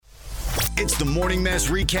It's the Morning Mess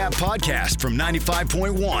Recap Podcast from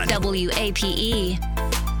 95.1 WAPE.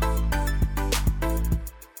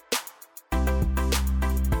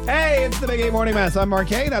 Hey, it's the Big A Morning Mess. I'm Mark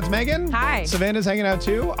K. That's Megan. Hi. Savannah's hanging out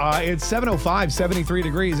too. It's 7:05, 73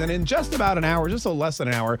 degrees. And in just about an hour, just a little less than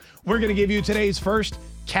an hour, we're going to give you today's first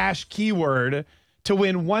cash keyword to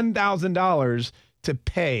win $1,000 to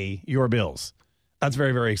pay your bills. That's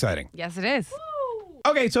very, very exciting. Yes, it is.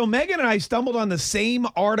 Okay, so Megan and I stumbled on the same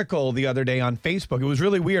article the other day on Facebook. It was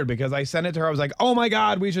really weird because I sent it to her. I was like, oh my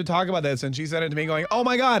God, we should talk about this. And she sent it to me going, oh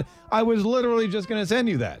my God, I was literally just going to send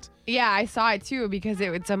you that. Yeah, I saw it too because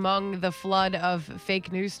it's among the flood of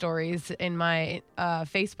fake news stories in my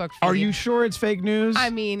Facebook feed. Are you sure it's fake news? I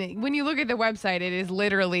mean, when you look at the website, it is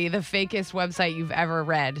literally the fakest website you've ever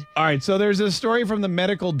read. All right, so there's a story from the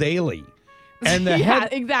Medical Daily. And the yeah,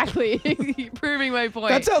 exactly. Proving my point.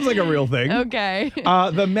 That sounds like a real thing. Okay.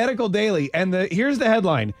 The Medical Daily. And here's the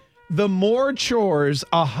headline. The more chores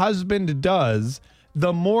a husband does,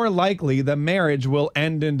 the more likely the marriage will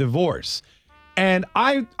end in divorce. And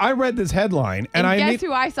I read this headline. And guess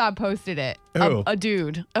who I saw posted it? Who? A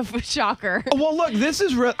dude. A shocker. Well, look, this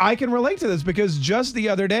is I can relate to this because just the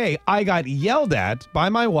other day, I got yelled at by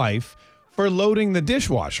my wife for loading the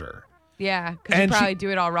dishwasher. Yeah, because you probably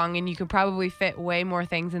do it all wrong, and you could probably fit way more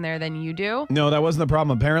things in there than you do. No, that wasn't the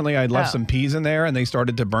problem. Apparently, I'd left some peas in there, and they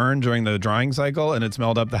started to burn during the drying cycle, and it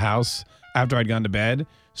smelled up the house after I'd gone to bed.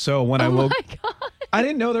 So when I woke, my God. I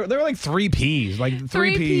didn't know there were like three peas, like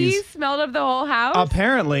three peas smelled up the whole house.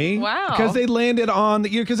 Apparently, wow, because they landed on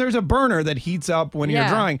because there's a burner that heats up when you're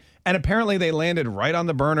drying, and apparently they landed right on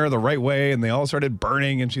the burner the right way, and they all started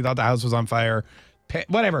burning, and she thought the house was on fire.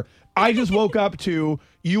 Whatever. I just woke up to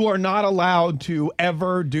you are not allowed to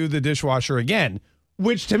ever do the dishwasher again,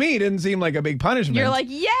 which to me didn't seem like a big punishment. You're like,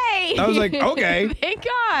 yay! I was like, okay. Thank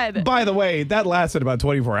God. By the way, that lasted about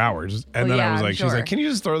 24 hours. And then I was like, sure. She's like, can you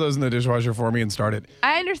just throw those in the dishwasher for me and start it?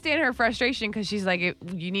 I understand her frustration because she's like,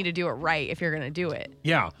 you need to do it right if you're going to do it.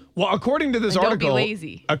 Yeah. Well, according to this article. Don't be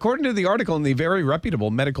lazy. According to the article in the very reputable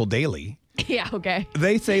Medical Daily. Yeah, okay.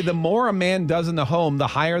 They say the more a man does in the home, the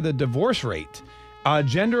higher the divorce rate.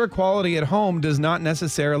 Gender equality at home does not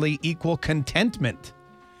necessarily equal contentment.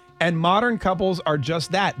 And modern couples are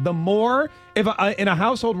just that. The more, if in a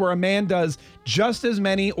household where a man does just as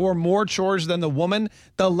many or more chores than the woman,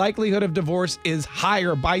 the likelihood of divorce is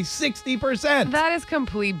higher by 60%. That is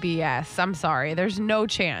complete BS. I'm sorry. There's no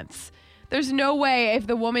chance. There's no way if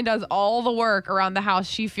the woman does all the work around the house,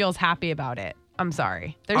 she feels happy about it. I'm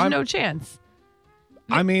sorry. There's no chance.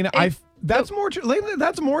 I mean, That's more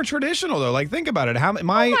traditional though. Like think about it. Oh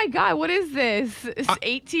my God, what is this?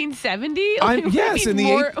 1870? Yes,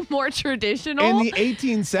 more traditional. In the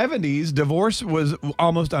 1870s, divorce was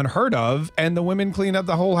almost unheard of, and the women cleaned up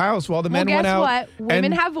the whole house while the men went out. Guess what?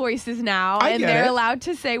 Women have voices now, and they're it. allowed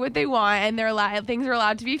to say what they want, and things are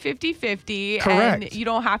allowed to be 50-50. Correct. And you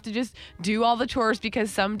don't have to just do all the chores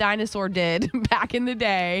because some dinosaur did back in the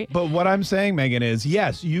day. But what I'm saying, Megan, is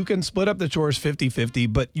yes, you can split up the chores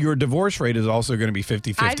 50-50, but your divorce rate is also going to be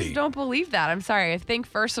 50-50. I just don't believe that. I'm sorry. I think,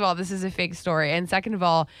 first of all, this is a fake story. And second of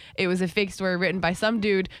all, it was a fake story written by some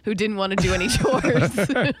dude who didn't want to do any chores.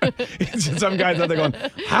 Some guys out there going,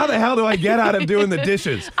 how the hell do I get out of doing the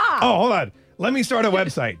dishes? Oh, hold on. Let me start a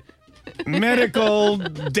website. Medical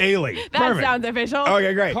Daily. That Perfect. sounds official.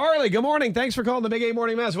 Okay, great. Carly, good morning. Thanks for calling the Big A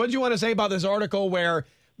Morning Mess. What do you want to say about this article where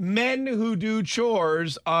men who do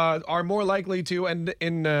chores are more likely to end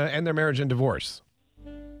their marriage in divorce?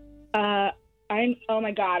 Oh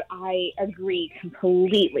my God, I agree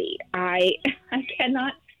completely. I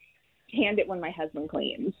cannot stand it when my husband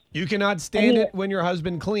cleans. You cannot stand it when your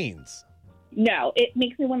husband cleans? No, it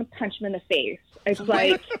makes me want to punch him in the face. It's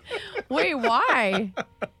like... Wait, why?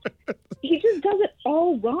 He just does it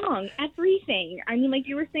all wrong. Everything. I mean, like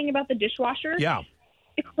you were saying about the dishwasher. Yeah.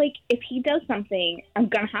 It's like if he does something, I'm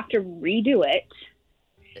going to have to redo it.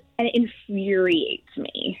 And it infuriates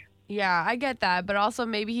me. Yeah, I get that, but also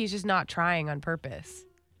maybe he's just not trying on purpose.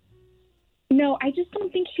 No, I just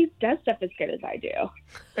don't think he does stuff as good as I do.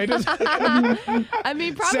 I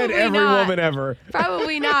mean, probably said every not. woman ever.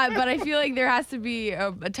 Probably not, but I feel like there has to be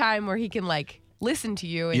a time where he can like listen to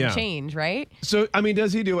you and change, right? So, I mean,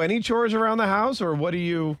 does he do any chores around the house, or what do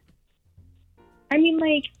you? I mean,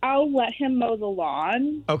 like, I'll let him mow the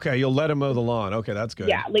lawn. Okay, you'll let him mow the lawn. Okay, that's good.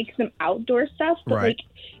 Yeah, like some outdoor stuff. But right. Like,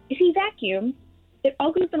 if he vacuums, it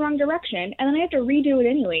all goes the wrong direction, and then I have to redo it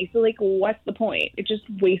anyway. So, like, what's the point? It just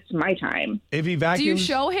wastes my time. If he vacuums... Do you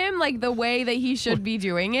show him, like, the way that he should be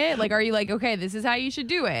doing it? Like, are you like, okay, this is how you should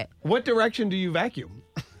do it? What direction do you vacuum?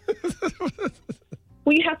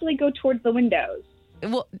 Well, you have to, like, go towards the windows.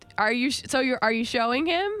 Well, are you showing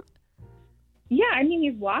him? Yeah, I mean,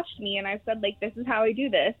 he's watched me, and I've said, like, this is how I do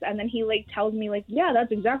this. And then he, like, tells me, like, yeah, that's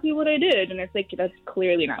exactly what I did. And it's like, that's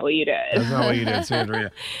clearly not what you did. That's not what you did,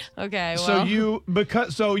 Sandra. Okay, well.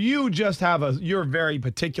 So you just you're very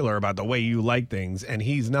particular about the way you like things, and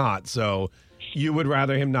he's not. So you would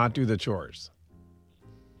rather him not do the chores.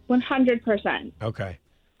 100%. Okay.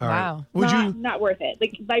 All Wow. right. Would you? Not worth it.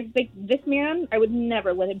 Like this man, I would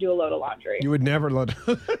never let him do a load of laundry. You would never let.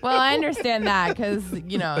 Well, I understand that because,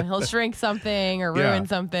 he'll shrink something or ruin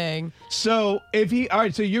something. So all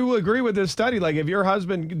right, so you agree with this study, like if your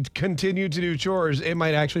husband continued to do chores, it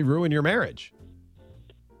might actually ruin your marriage.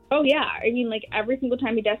 Oh, yeah. I mean, like, every single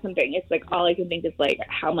time he does something, it's like all I can think is, like,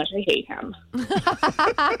 how much I hate him.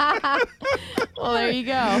 Well, there you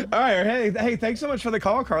go. All right. Hey, thanks so much for the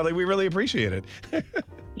call, Carly. We really appreciate it.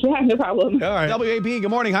 Yeah, no problem. All right. WAP, good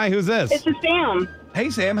morning. Hi, who's this? It's Sam. Hey,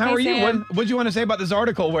 Sam. How are you? Sam. What do you want to say about this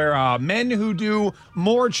article where men who do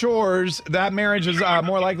more chores, that marriage is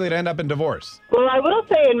more likely to end up in divorce? Well, I will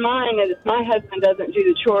say in mine that if my husband doesn't do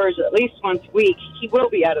the chores at least once a week, he will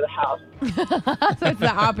be out of the house. So it's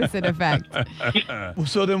the opposite effect.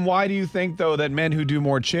 So then why do you think, though, that men who do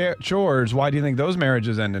more chores, why do you think those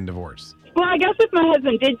marriages end in divorce? Well, I guess if my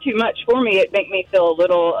husband did too much for me, it'd make me feel a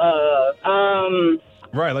little,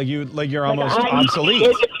 Right, like you're almost I need to be obsolete.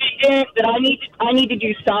 independent, that I need to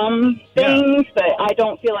do some things, but I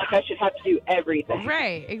don't feel like I should have to do everything.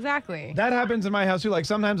 Right, exactly. That happens in my house too. Like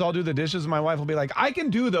sometimes I'll do the dishes and my wife will be like, I can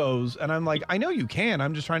do those. And I'm like, I know you can.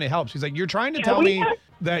 I'm just trying to help. She's like, you're trying to tell me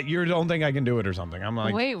that you don't think I can do it or something. I'm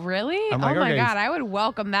like, Wait, really? I'm like, oh my okay. God, I would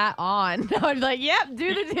welcome that on. I would be like, yep,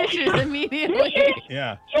 do the dishes immediately.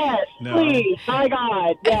 yeah. Yes, No. please. My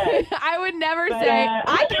God, yes. I would never But, say,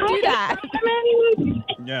 I can do that.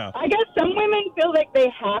 Yeah. I guess some women feel like they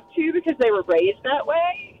have to because they were raised that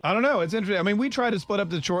way. I don't know. It's interesting. I mean, we try to split up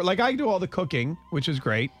the chore. Like I do all the cooking, which is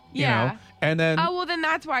great. Yeah. You know? And then. Oh, well, then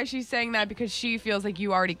that's why she's saying that, because she feels like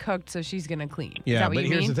you already cooked, so she's going to clean. Is Yeah, that what but you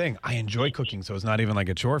here's mean? the thing. I enjoy cooking, so it's not even like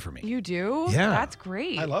a chore for me. You do? Yeah. That's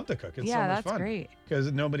great. I love to cook. It's so Yeah, much that's fun. great.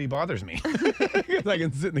 Because nobody bothers me. Because I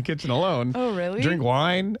can sit in the kitchen alone. Oh, really? Drink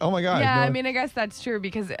wine. Oh, my God. Yeah, No- I mean, I guess that's true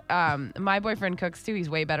because my boyfriend cooks too. He's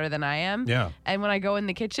way better than I am. Yeah. And when I go in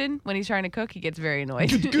the kitchen, when he's trying to cook, he gets very annoyed.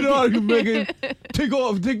 Get out of here, Megan. Take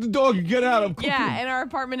the dog and get out. I'm cooking. Yeah, in our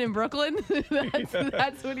apartment in Brooklyn,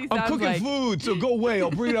 that's what he sounds I'm cooking like. food, so go away.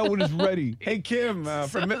 I'll bring it out when it's ready. Hey, Kim.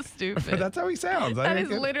 So stupid. That's how he sounds. That is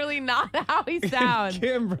literally not how he sounds.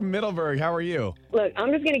 Kim from Middleburg, how are you? Look,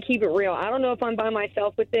 I'm just going to keep it real. I don't know if I'm by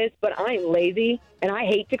myself with this, but I am lazy and I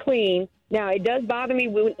hate to clean. Now, it does bother me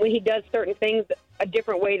when he does certain things a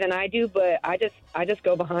different way than I do, but I just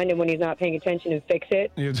go behind him when he's not paying attention and fix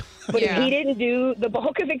it. But Yeah. if he didn't do the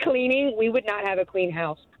bulk of the cleaning, we would not have a clean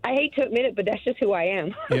house. I hate to admit it, but that's just who I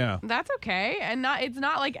am. Yeah. That's okay. And it's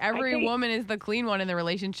not like every woman is the clean one in the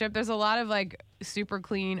relationship. There's a lot of like super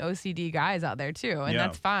clean OCD guys out there too, and Yeah.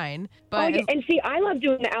 that's fine. Oh, But yeah. And see, I love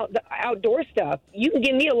doing the outdoor stuff. You can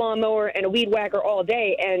give me a lawnmower and a weed whacker all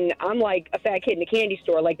day, and I'm like a fat kid in a candy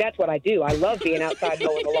store. Like, that's what I do. I love being outside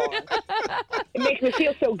mowing the lawn. It makes me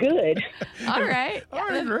feel so good. all right. All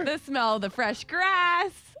right, great. The smell of the fresh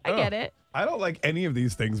grass. I get it. I don't like any of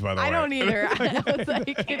these things, by the way. I don't either. I was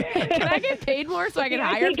like, can I get paid more so I can I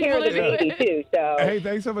hire take care people of the to do baby, it? too, so. Hey,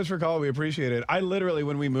 thanks so much for calling. We appreciate it. I literally,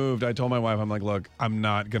 when we moved, I told my wife, I'm like, look, I'm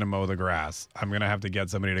not going to mow the grass. I'm going to have to get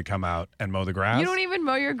somebody to come out and mow the grass. You don't even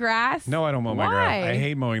mow your grass? No, I don't mow my grass. Why? I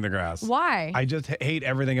hate mowing the grass. Why? I just hate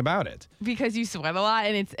everything about it. Because you sweat a lot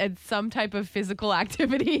and it's some type of physical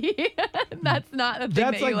activity. That's not a thing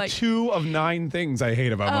That's that you like like. 2 of 9 things I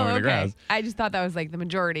hate about Oh, mowing the okay. grass. I just thought that was like the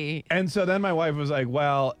majority. And so then my wife was like,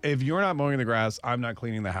 well, if you're not mowing the grass, I'm not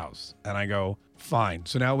cleaning the house. And I go, fine.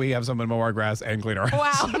 So now we have someone mow our grass and clean our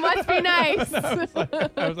house. Wow, must be nice.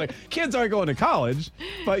 I was like, kids aren't going to college,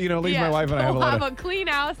 but at least my wife and I have a we'll lot have of a clean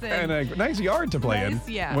house and a nice yard to play Nice,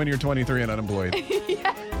 in yeah. when you're 23 and unemployed.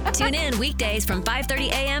 Tune in weekdays from 5:30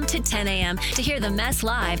 a.m. to 10 a.m. to hear the mess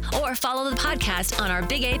live or follow the podcast on our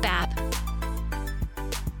Big Ape app.